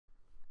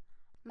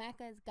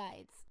Macca's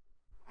Guides.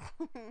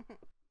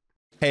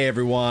 Hey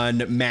everyone,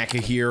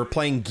 Macca here,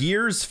 playing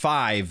Gears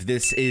 5.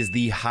 This is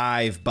the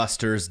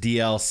Hivebusters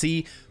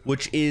DLC,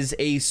 which is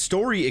a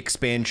story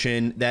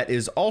expansion that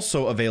is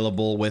also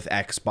available with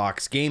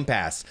Xbox Game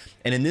Pass.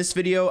 And in this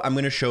video, I'm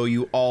going to show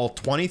you all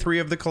 23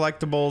 of the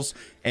collectibles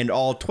and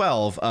all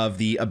 12 of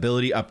the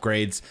ability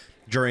upgrades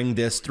during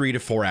this 3 to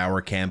 4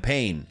 hour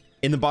campaign.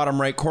 In the bottom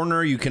right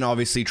corner, you can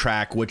obviously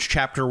track which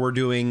chapter we're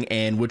doing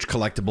and which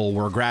collectible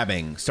we're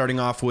grabbing. Starting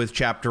off with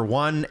chapter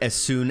 1, as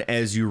soon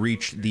as you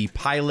reach the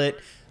pilot,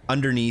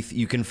 underneath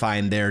you can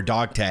find their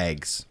dog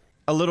tags.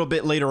 A little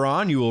bit later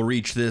on, you will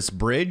reach this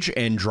bridge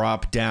and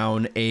drop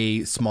down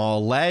a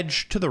small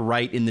ledge. To the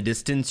right in the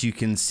distance, you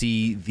can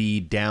see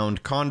the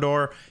downed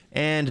Condor,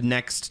 and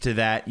next to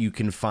that, you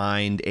can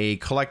find a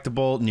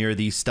collectible near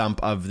the stump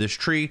of this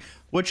tree,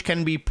 which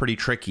can be pretty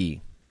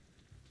tricky.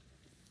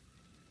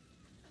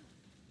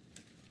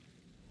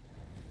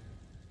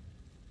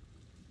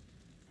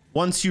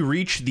 Once you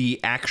reach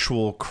the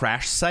actual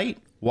crash site,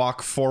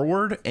 walk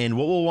forward, and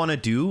what we'll want to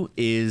do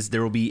is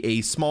there will be a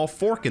small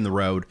fork in the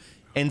road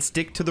and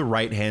stick to the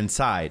right hand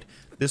side.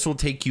 This will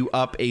take you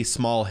up a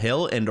small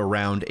hill and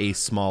around a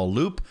small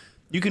loop.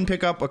 You can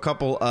pick up a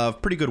couple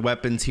of pretty good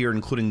weapons here,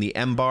 including the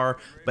M-bar,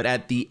 but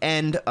at the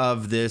end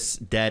of this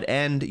dead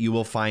end, you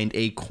will find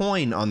a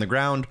coin on the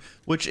ground,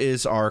 which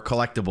is our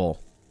collectible.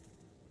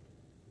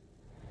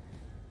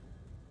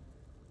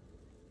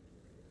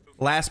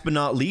 Last but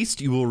not least,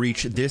 you will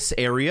reach this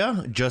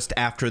area just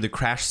after the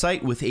crash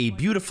site with a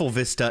beautiful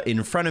vista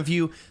in front of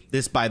you.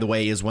 This, by the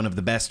way, is one of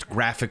the best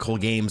graphical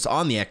games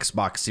on the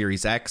Xbox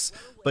Series X.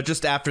 But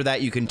just after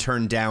that, you can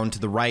turn down to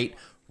the right,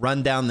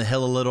 run down the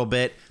hill a little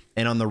bit,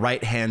 and on the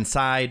right-hand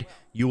side,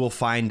 you will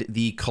find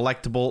the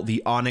collectible,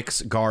 the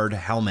Onyx Guard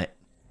helmet.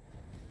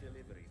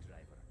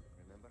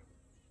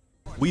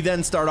 We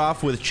then start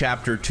off with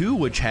Chapter 2,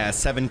 which has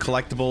 7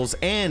 collectibles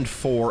and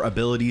 4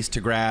 abilities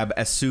to grab.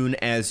 As soon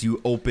as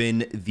you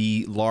open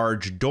the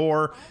large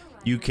door,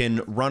 you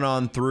can run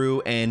on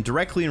through, and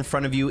directly in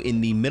front of you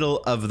in the middle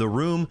of the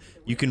room,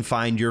 you can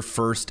find your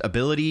first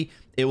ability.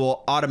 It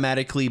will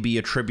automatically be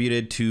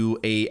attributed to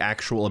an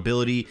actual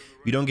ability.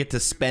 You don't get to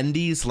spend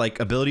these like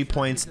ability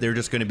points. They're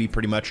just going to be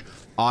pretty much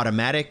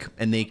automatic,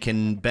 and they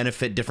can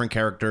benefit different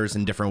characters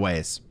in different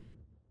ways.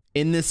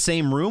 In this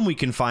same room, we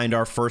can find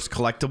our first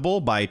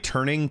collectible by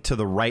turning to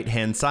the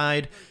right-hand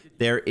side.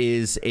 There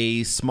is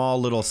a small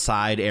little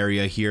side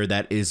area here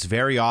that is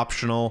very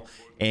optional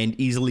and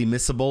easily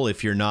missable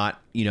if you're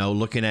not,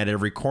 looking at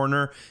every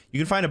corner. You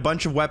can find a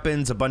bunch of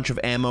weapons, a bunch of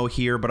ammo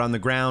here, but on the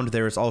ground,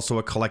 there is also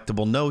a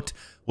collectible note,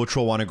 which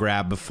we'll want to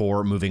grab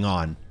before moving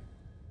on.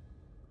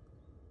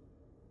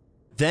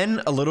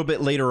 Then, a little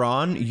bit later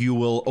on, you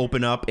will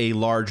open up a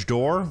large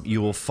door. You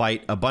will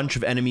fight a bunch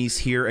of enemies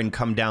here and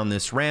come down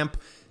this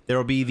ramp. There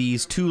will be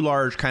these 2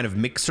 large kind of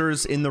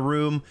mixers in the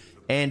room,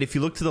 and if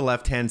you look to the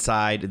left-hand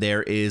side,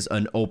 there is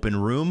an open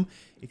room.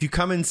 If you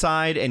come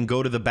inside and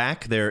go to the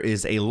back, there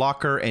is a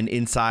locker, and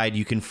inside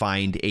you can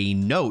find a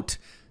note,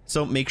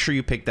 so make sure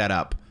you pick that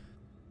up.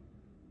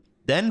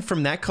 Then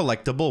from that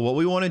collectible, what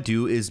we want to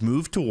do is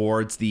move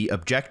towards the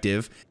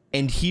objective,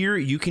 and here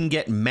you can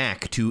get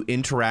Mac to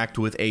interact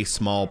with a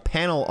small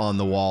panel on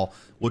the wall,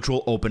 which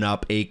will open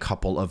up a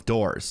couple of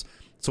doors.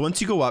 So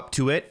once you go up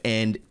to it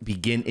and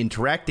begin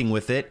interacting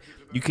with it,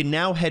 you can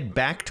now head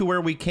back to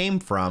where we came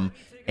from,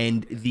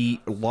 and the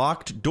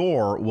locked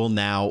door will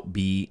now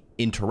be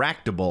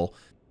interactable.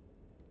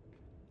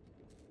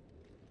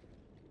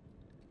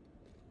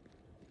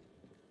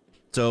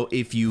 So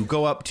if you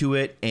go up to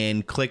it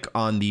and click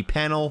on the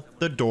panel,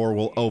 the door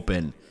will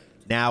open.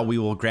 Now we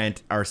will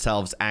grant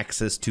ourselves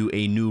access to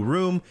a new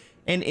room,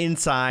 and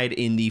inside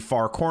in the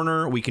far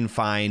corner, we can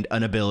find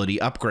an ability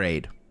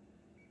upgrade.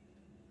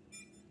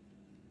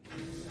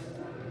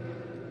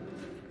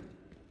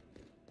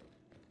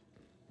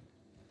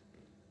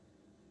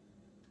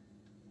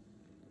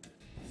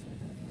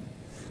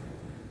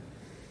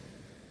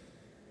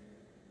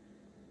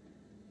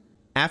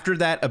 After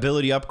that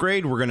ability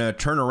upgrade, we're going to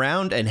turn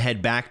around and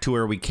head back to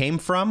where we came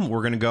from.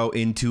 We're going to go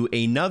into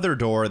another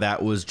door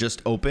that was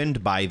just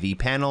opened by the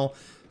panel.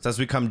 So as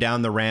we come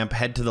down the ramp,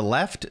 head to the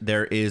left,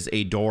 there is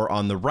a door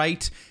on the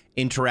right.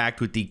 Interact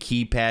with the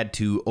keypad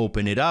to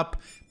open it up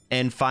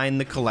and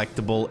find the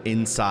collectible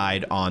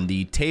inside on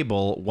the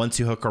table once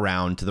you hook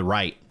around to the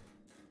right.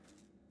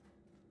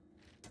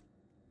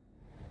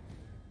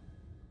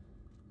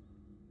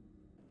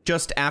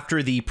 Just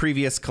after the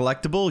previous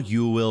collectible,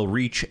 you will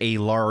reach a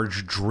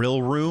large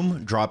drill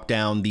room, drop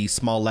down the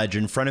small ledge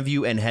in front of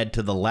you, and head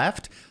to the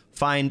left.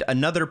 Find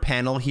another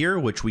panel here,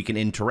 which we can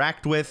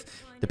interact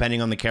with.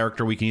 Depending on the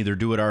character, we can either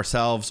do it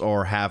ourselves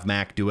or have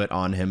Mac do it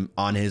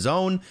on his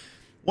own.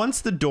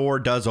 Once the door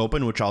does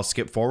open, which I'll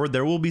skip forward,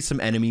 there will be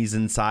some enemies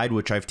inside,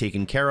 which I've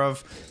taken care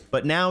of.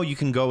 But now you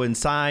can go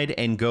inside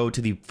and go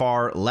to the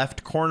far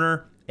left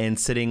corner, and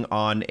sitting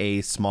on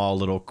a small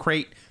little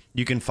crate,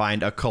 you can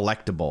find a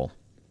collectible.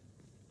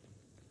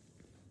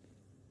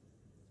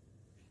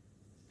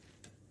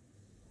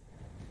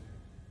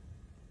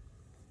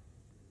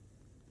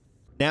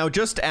 Now,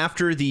 just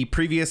after the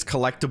previous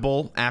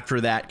collectible,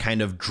 after that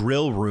kind of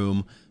drill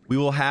room, we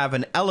will have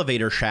an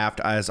elevator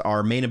shaft as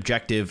our main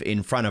objective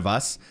in front of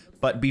us.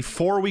 But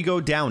before we go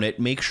down it,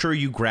 make sure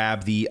you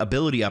grab the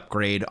ability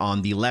upgrade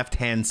on the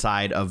left-hand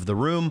side of the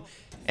room,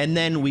 and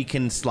then we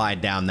can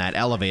slide down that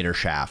elevator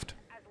shaft.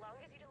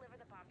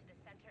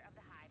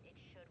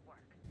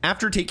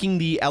 After taking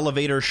the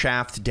elevator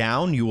shaft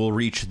down, you will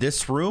reach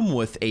this room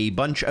with a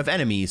bunch of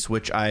enemies,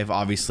 which I've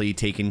obviously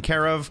taken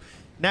care of.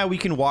 Now we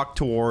can walk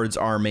towards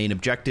our main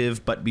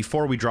objective, but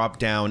before we drop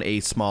down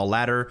a small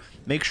ladder,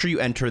 make sure you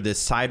enter this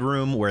side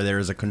room where there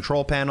is a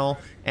control panel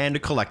and a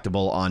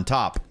collectible on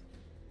top.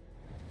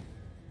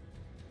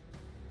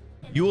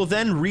 You will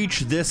then reach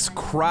this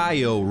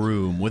cryo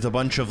room with a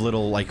bunch of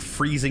little like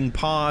freezing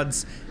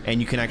pods, and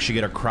you can actually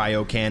get a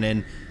cryo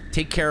cannon.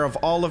 Take care of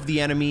all of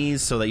the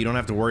enemies so that you don't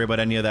have to worry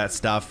about any of that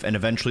stuff, and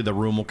eventually the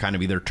room will kind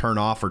of either turn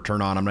off or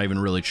turn on. I'm not even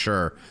really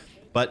sure.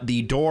 But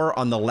the door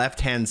on the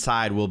left-hand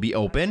side will be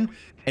open,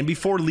 and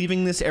before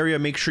leaving this area,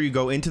 make sure you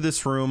go into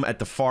this room at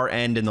the far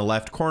end in the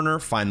left corner,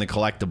 find the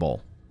collectible.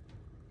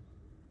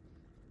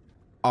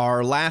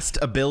 Our last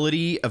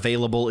ability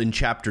available in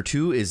Chapter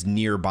 2 is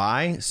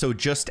nearby, so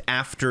just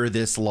after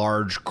this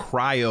large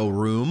cryo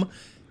room,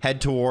 head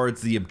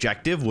towards the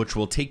objective, which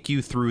will take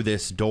you through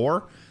this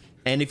door.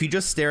 And if you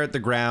just stare at the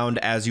ground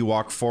as you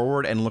walk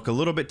forward and look a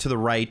little bit to the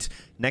right,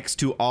 next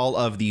to all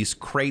of these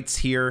crates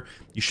here,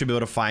 you should be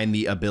able to find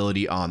the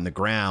ability on the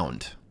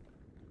ground.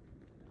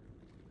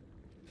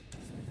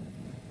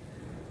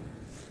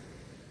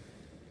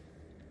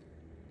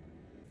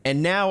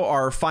 And now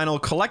our final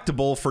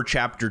collectible for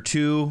Chapter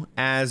 2.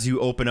 As you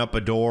open up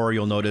a door,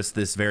 you'll notice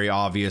this very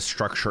obvious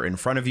structure in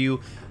front of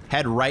you.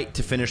 Head right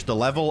to finish the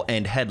level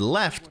and head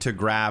left to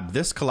grab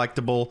this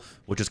collectible,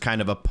 which is kind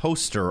of a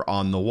poster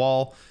on the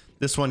wall.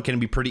 This one can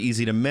be pretty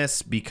easy to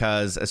miss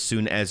because as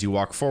soon as you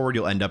walk forward,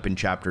 you'll end up in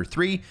Chapter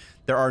 3.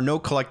 There are no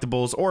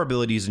collectibles or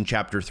abilities in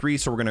Chapter 3,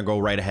 so we're going to go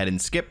right ahead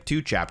and skip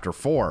to Chapter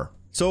 4.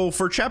 So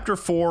for Chapter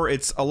 4,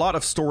 it's a lot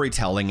of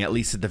storytelling, at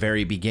least at the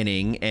very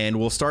beginning, and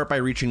we'll start by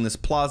reaching this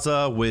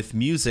plaza with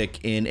music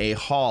in a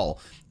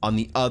hall on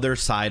the other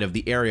side of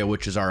the area,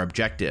 which is our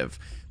objective.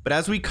 But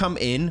as we come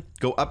in,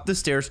 go up the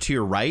stairs to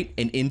your right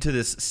and into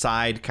this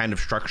side kind of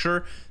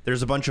structure.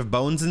 There's a bunch of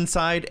bones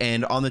inside,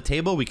 and on the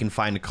table we can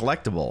find a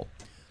collectible.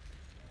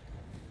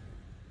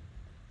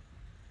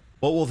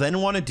 What we'll then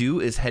want to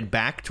do is head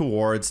back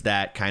towards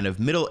that kind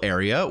of middle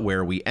area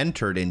where we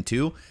entered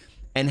into,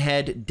 and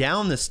head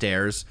down the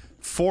stairs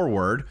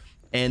forward,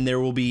 and there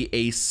will be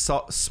a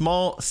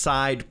small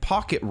side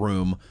pocket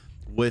room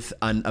with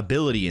an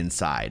ability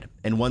inside.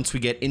 And once we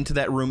get into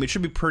that room, it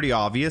should be pretty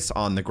obvious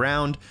on the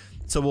ground,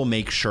 so we'll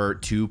make sure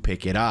to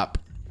pick it up.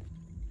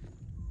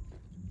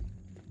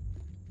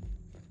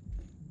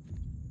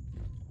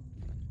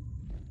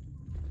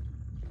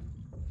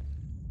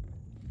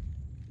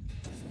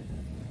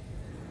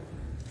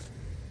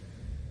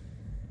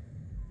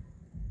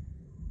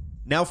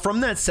 Now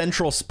from that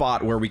central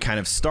spot where we kind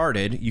of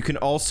started, you can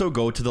also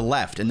go to the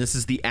left, and this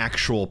is the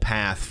actual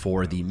path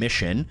for the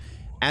mission.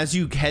 As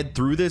you head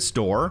through this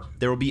door,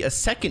 there will be a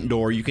second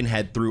door you can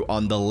head through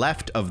on the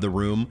left of the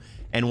room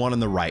and one on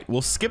the right.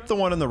 We'll skip the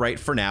one on the right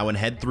for now and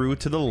head through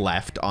to the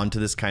left onto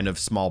this kind of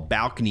small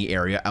balcony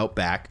area out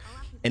back.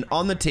 And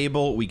on the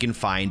table, we can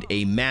find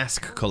a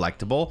mask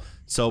collectible,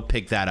 so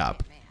pick that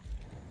up.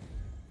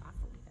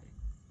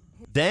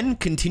 Then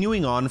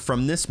continuing on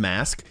from this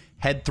mask,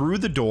 head through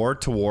the door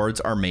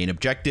towards our main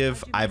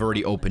objective. I've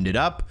already opened it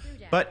up,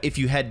 but if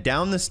you head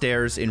down the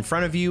stairs in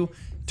front of you,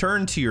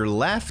 turn to your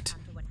left,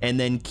 and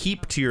then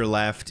keep to your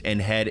left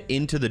and head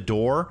into the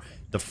door,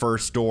 the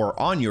first door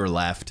on your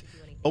left.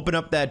 Open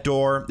up that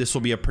door. This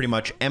will be a pretty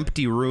much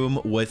empty room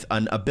with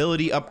an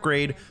ability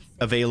upgrade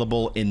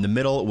available in the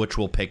middle, which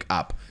we'll pick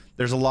up.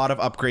 There's a lot of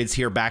upgrades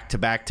here back to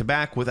back to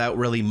back without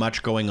really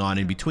much going on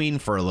in between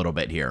for a little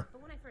bit here.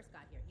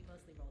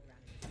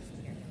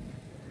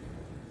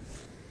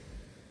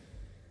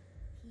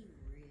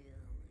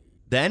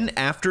 Then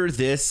after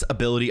this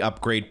ability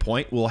upgrade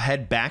point, we'll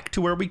head back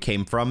to where we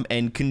came from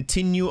and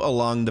continue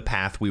along the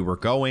path we were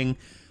going,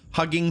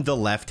 hugging the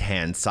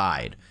left-hand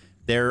side.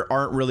 There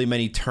aren't really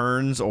many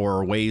turns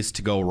or ways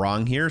to go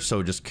wrong here,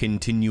 so just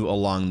continue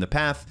along the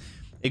path.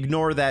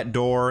 Ignore that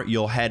door,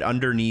 you'll head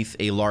underneath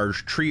a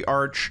large tree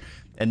arch,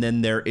 and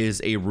then there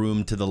is a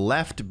room to the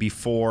left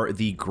before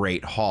the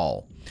Great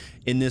Hall.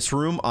 In this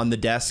room, on the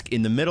desk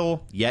in the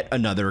middle, yet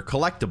another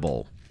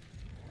collectible.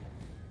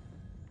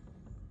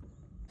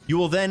 You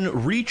will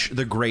then reach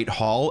the Great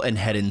Hall and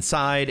head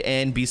inside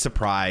and be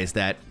surprised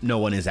that no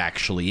one is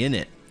actually in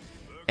it.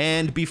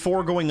 And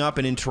before going up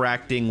and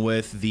interacting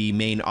with the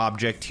main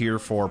object here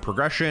for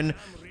progression,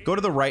 go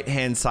to the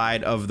right-hand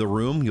side of the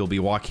room. You'll be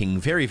walking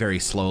very, very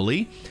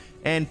slowly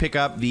and pick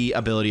up the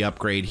ability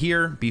upgrade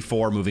here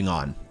before moving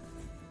on.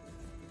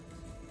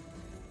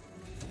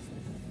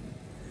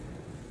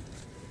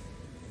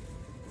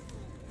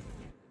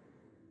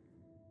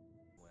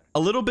 A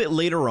little bit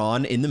later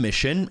on in the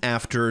mission,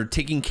 after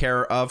taking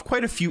care of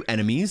quite a few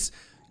enemies,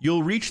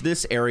 You'll reach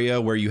this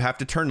area where you have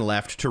to turn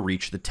left to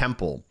reach the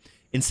temple.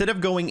 Instead of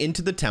going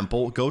into the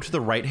temple, go to the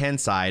right-hand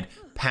side,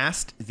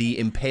 past the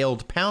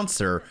impaled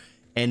pouncer,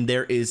 and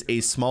there is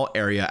a small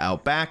area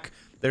out back.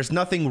 There's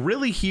nothing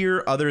really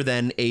here other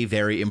than a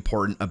very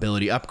important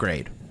ability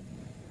upgrade.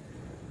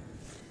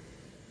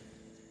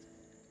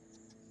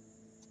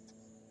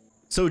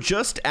 So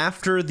just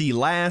after the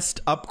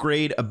last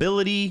upgrade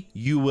ability,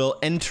 you will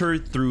enter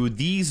through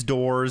these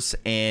doors,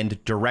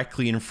 and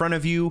directly in front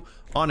of you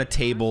on a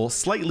table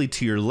slightly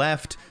to your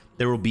left,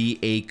 there will be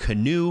a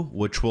canoe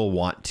which we'll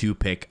want to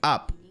pick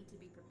up.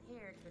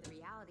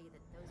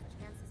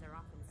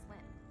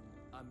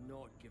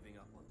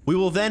 We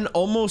will then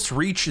almost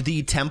reach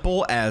the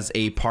temple as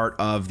a part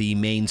of the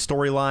main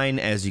storyline,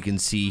 as you can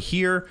see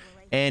here.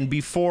 And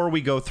before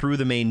we go through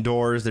the main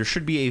doors, there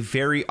should be a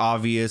very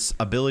obvious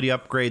ability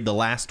upgrade, the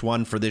last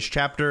one for this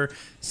chapter,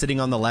 sitting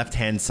on the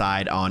left-hand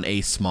side on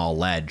a small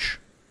ledge.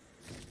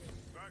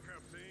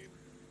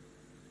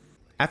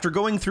 After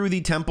going through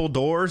the temple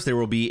doors, there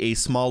will be a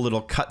small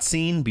little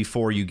cutscene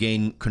before you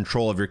gain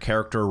control of your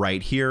character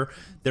right here.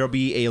 There will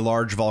be a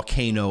large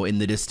volcano in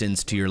the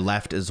distance to your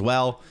left as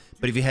well.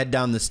 But if you head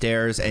down the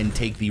stairs and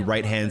take the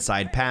right-hand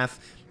side path,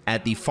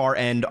 at the far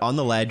end on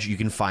the ledge, you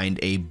can find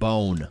a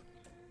bone.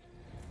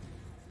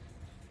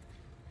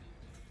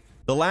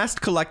 The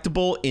last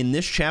collectible in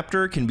this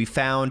chapter can be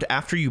found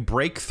after you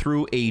break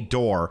through a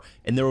door,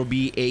 and there will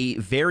be a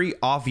very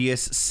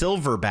obvious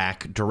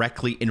silverback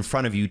directly in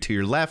front of you to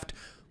your left,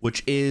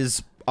 which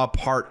is a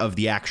part of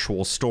the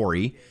actual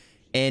story.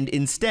 And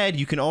instead,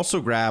 you can also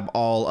grab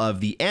all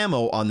of the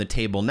ammo on the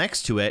table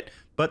next to it,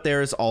 but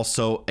there's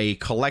also a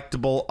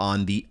collectible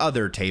on the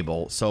other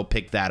table, so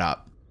pick that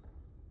up.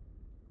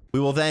 We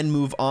will then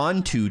move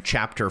on to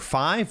Chapter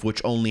 5,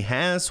 which only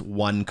has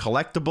one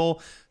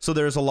collectible, so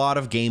there's a lot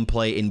of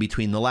gameplay in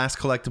between the last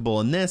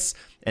collectible and this,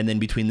 and then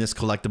between this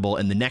collectible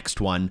and the next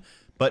one.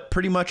 But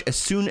pretty much as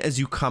soon as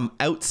you come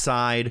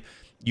outside,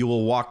 you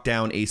will walk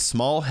down a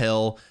small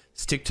hill,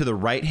 stick to the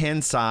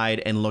right-hand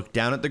side, and look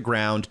down at the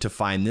ground to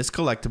find this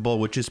collectible,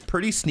 which is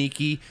pretty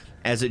sneaky,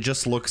 as it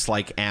just looks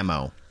like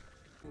ammo.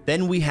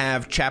 Then we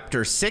have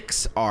Chapter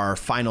 6, our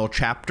final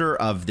chapter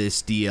of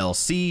this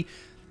DLC.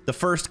 The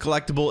first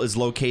collectible is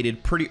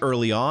located pretty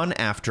early on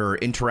after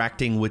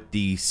interacting with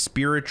the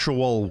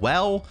spiritual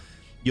well.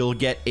 You'll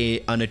get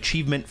an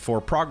achievement for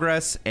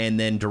progress, and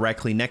then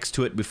directly next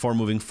to it before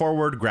moving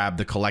forward, grab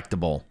the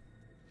collectible.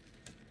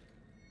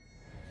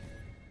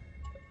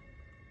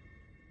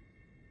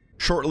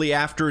 Shortly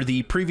after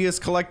the previous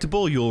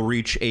collectible, you'll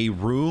reach a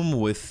room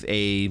with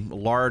a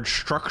large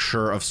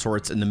structure of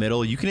sorts in the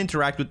middle. You can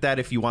interact with that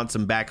if you want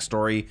some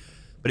backstory,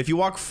 but if you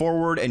walk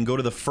forward and go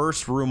to the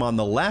first room on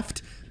the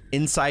left,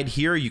 inside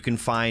here, you can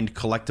find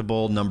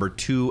collectible number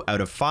 2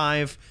 out of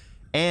 5.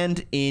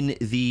 And in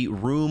the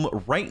room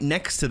right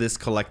next to this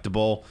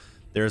collectible,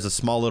 there's a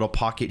small little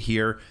pocket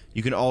here.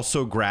 You can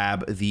also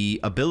grab the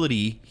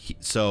ability.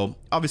 So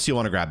obviously you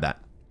want to grab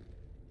that.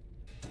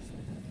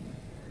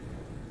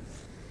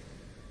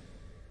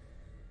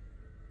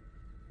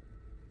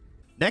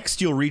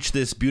 Next, you'll reach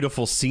this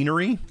beautiful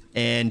scenery.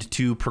 And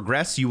to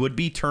progress, you would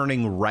be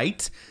turning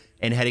right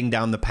and heading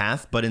down the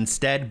path. But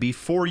instead,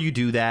 before you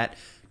do that,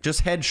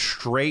 just head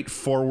straight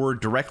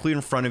forward. Directly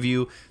in front of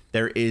you,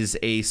 there is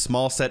a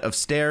small set of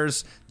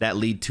stairs that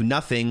lead to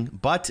nothing,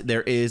 but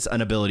there is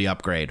an ability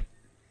upgrade.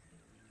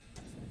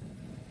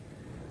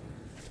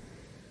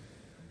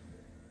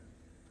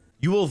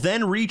 You will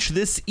then reach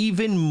this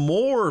even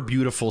more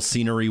beautiful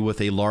scenery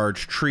with a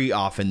large tree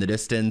off in the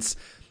distance.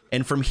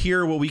 And from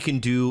here, what we can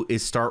do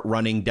is start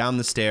running down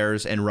the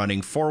stairs and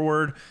running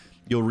forward.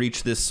 You'll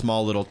reach this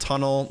small little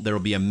tunnel. There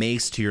will be a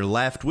mace to your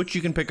left, which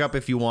you can pick up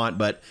if you want,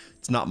 but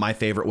it's not my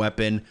favorite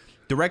weapon.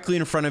 Directly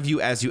in front of you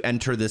as you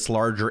enter this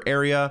larger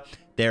area,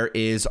 there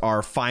is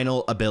our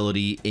final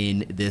ability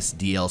in this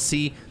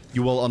DLC.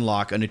 You will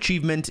unlock an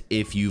achievement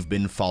if you've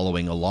been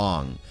following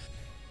along.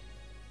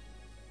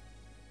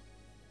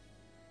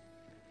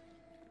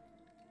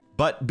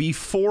 But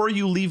before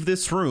you leave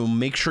this room,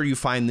 make sure you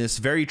find this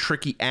very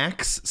tricky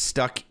axe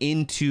stuck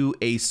into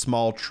a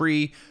small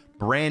tree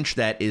branch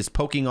that is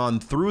poking on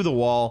through the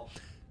wall.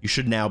 You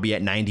should now be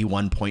at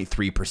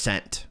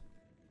 91.3%.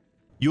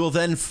 You will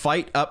then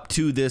fight up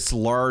to this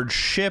large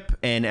ship,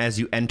 and as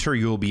you enter,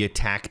 you will be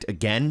attacked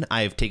again.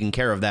 I have taken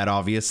care of that,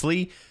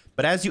 obviously.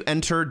 But as you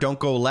enter, don't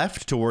go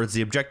left towards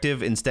the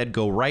objective. Instead,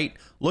 go right.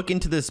 Look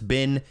into this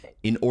bin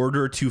in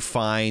order to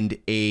find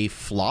a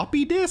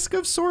floppy disk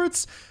of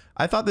sorts.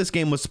 I thought this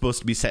game was supposed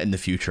to be set in the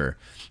future.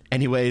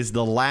 Anyways,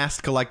 the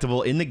last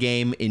collectible in the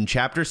game in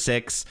Chapter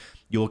 6,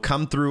 you will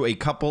come through a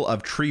couple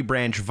of tree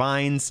branch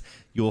vines.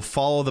 You will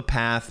follow the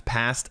path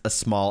past a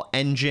small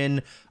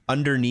engine,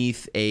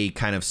 underneath a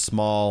kind of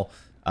small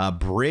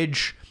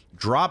bridge,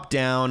 drop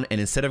down, and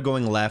instead of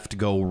going left,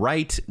 go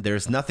right.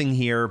 There's nothing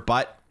here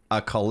but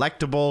a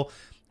collectible.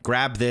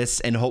 Grab this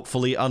and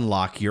hopefully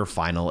unlock your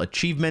final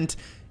achievement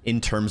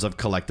in terms of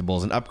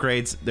collectibles and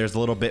upgrades. There's a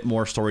little bit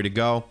more story to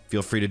go.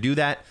 Feel free to do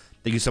that.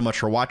 Thank you so much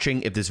for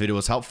watching. If this video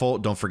was helpful,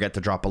 don't forget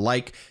to drop a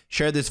like,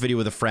 share this video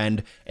with a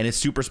friend, and a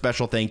super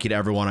special thank you to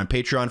everyone on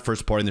Patreon for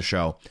supporting the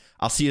show.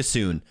 I'll see you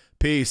soon.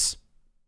 Peace.